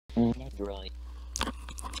Right.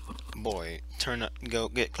 Boy, go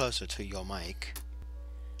get closer to your mic.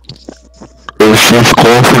 Is this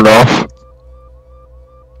close enough?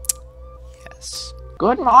 Yes.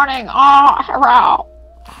 Good morning. Oh, hello.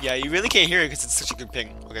 Yeah, you really can't hear it because it's such a good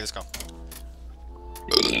ping. Okay, let's go.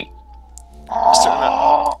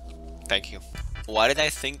 Thank you. Why did I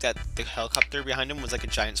think that the helicopter behind him was like a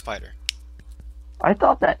giant spider? I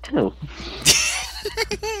thought that too.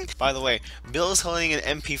 By the way, Bill is holding an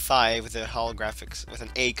MP5 with a holographics with an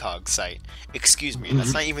ACOG sight. Excuse me,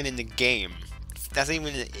 that's not even in the game. That's not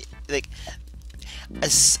even like a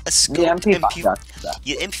scoped MP5.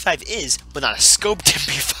 Yeah, MP5 is, but not a scoped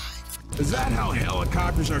MP5. Is that how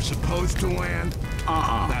helicopters are supposed to land?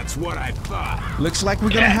 That's what I thought. Looks like we're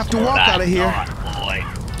gonna have to walk out of here. Boy,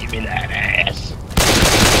 give me that ass.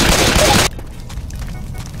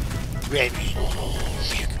 Ready.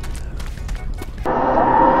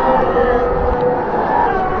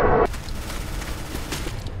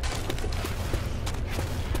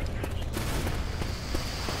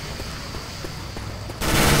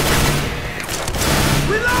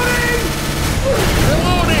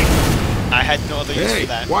 I had no other use for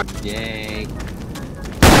that. What? Yay.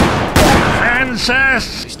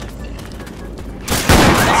 Francis!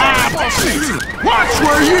 Watch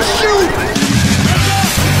where you shoot!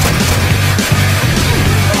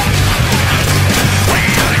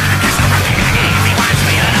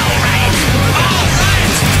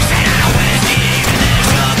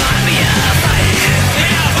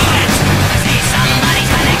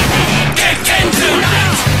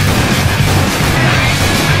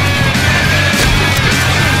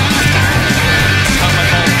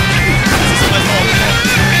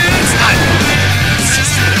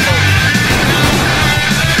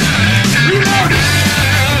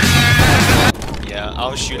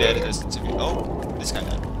 I'll shoot at it as it's oh, this guy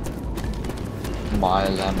died. My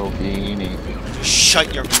Lamborghini. Just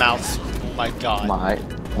shut your mouth. Oh my god. My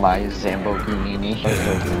Zamborghini.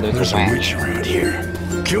 There's a witch around here.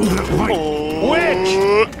 Kill that light. Witch!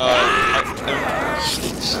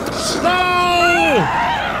 No!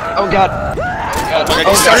 Oh god.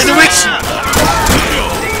 You started the witch!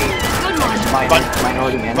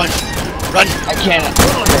 Minority man. Run! I can't.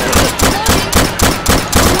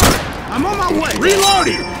 I'm on my way!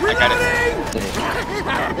 Reloading! I got it.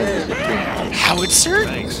 Howitzer?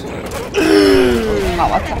 Thanks.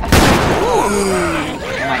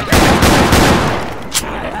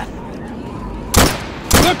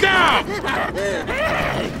 Look out!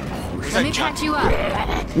 Let me patch you up.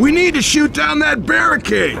 We need to shoot down that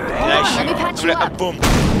barricade! Let me patch you up. Boom.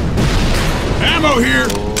 Ammo here!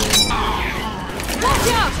 Watch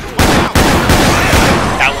out!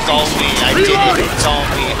 That was all me. I did it. It's all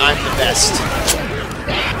me. I'm the best.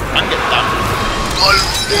 I'm getting done.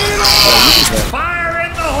 Fire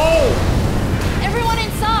in the hole! Everyone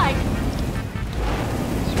inside!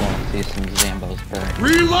 Just want to see some Zambos burn.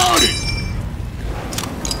 Reloading!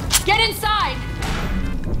 Get inside!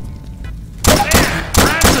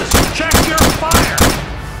 Francis, check your fire!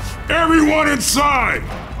 Everyone inside!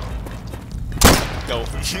 Go.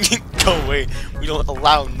 Go away. We don't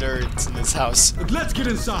allow nerds in this house. Let's get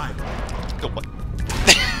inside! Go what?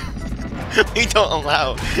 We don't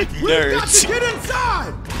allow nerds. We've got to get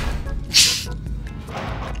inside!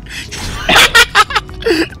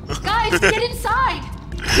 Guys, get inside!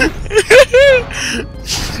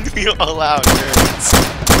 We don't allow nerds.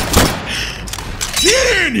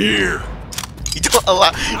 Get in here! You don't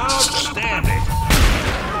allow. Outstanding!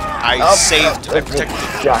 I saved. I protected.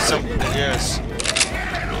 Some. Yes.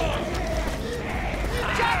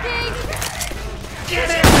 Tracking! Get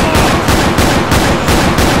in!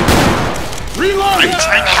 Reload! I'm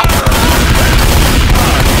trying to help.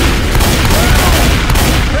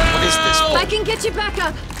 What is this? I can get you back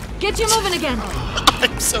up. Get you moving again.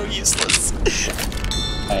 I'm so useless.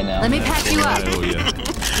 I know. Let me patch you up. You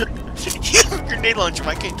have a grenade launcher.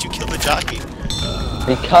 Why can't you kill the jockey?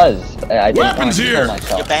 Because I didn't want to kill You're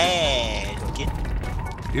myself. bad.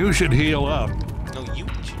 You should heal up. No, you.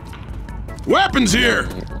 Weapons here!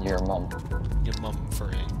 Your mom. Your mum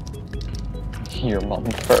furry. Your mom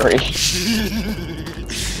furry.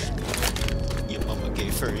 Your mum a gay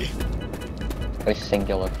furry. A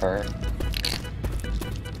singular fur.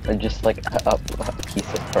 Or just like a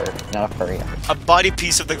piece of fur, not a furry. A body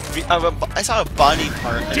piece of the. I saw a body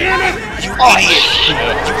part. Damn it! You idiot!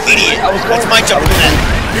 You idiot! That's my job for that.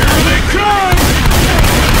 Here they come!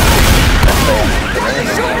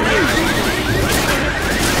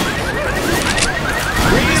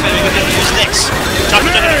 Use this. Drop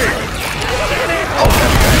it.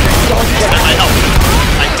 Don't my help.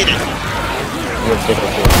 I did it. You're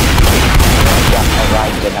difficult. Yeah,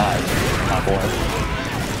 alright, deny.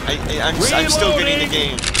 I'm still getting the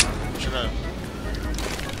game. Shut up.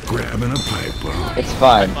 Grabbing a pipe bomb. It's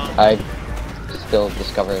fine. I still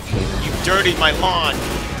discover achievements. You dirtied my lawn.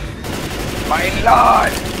 My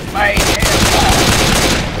lord! My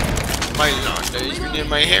My lawn is in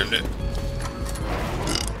my hand.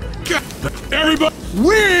 Everybody,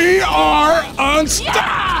 we are unstoppable.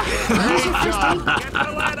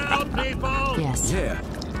 Yes. Yeah.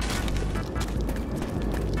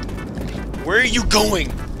 Where are you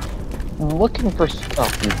going? I'm looking for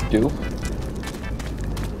stuff, you doof.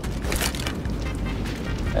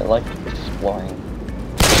 I like exploring.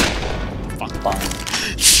 Fuck. Fine.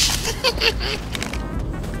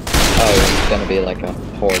 Oh, it's gonna be like a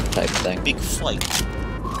horde type thing. Big flight.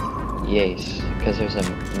 Yes, because there's a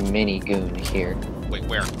mini goon here. Wait,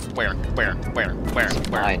 where?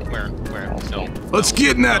 Mine. No. Let's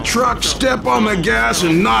get in that truck, step on the gas,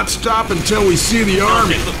 and not stop until we see the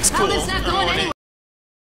army. It looks How cool. does that go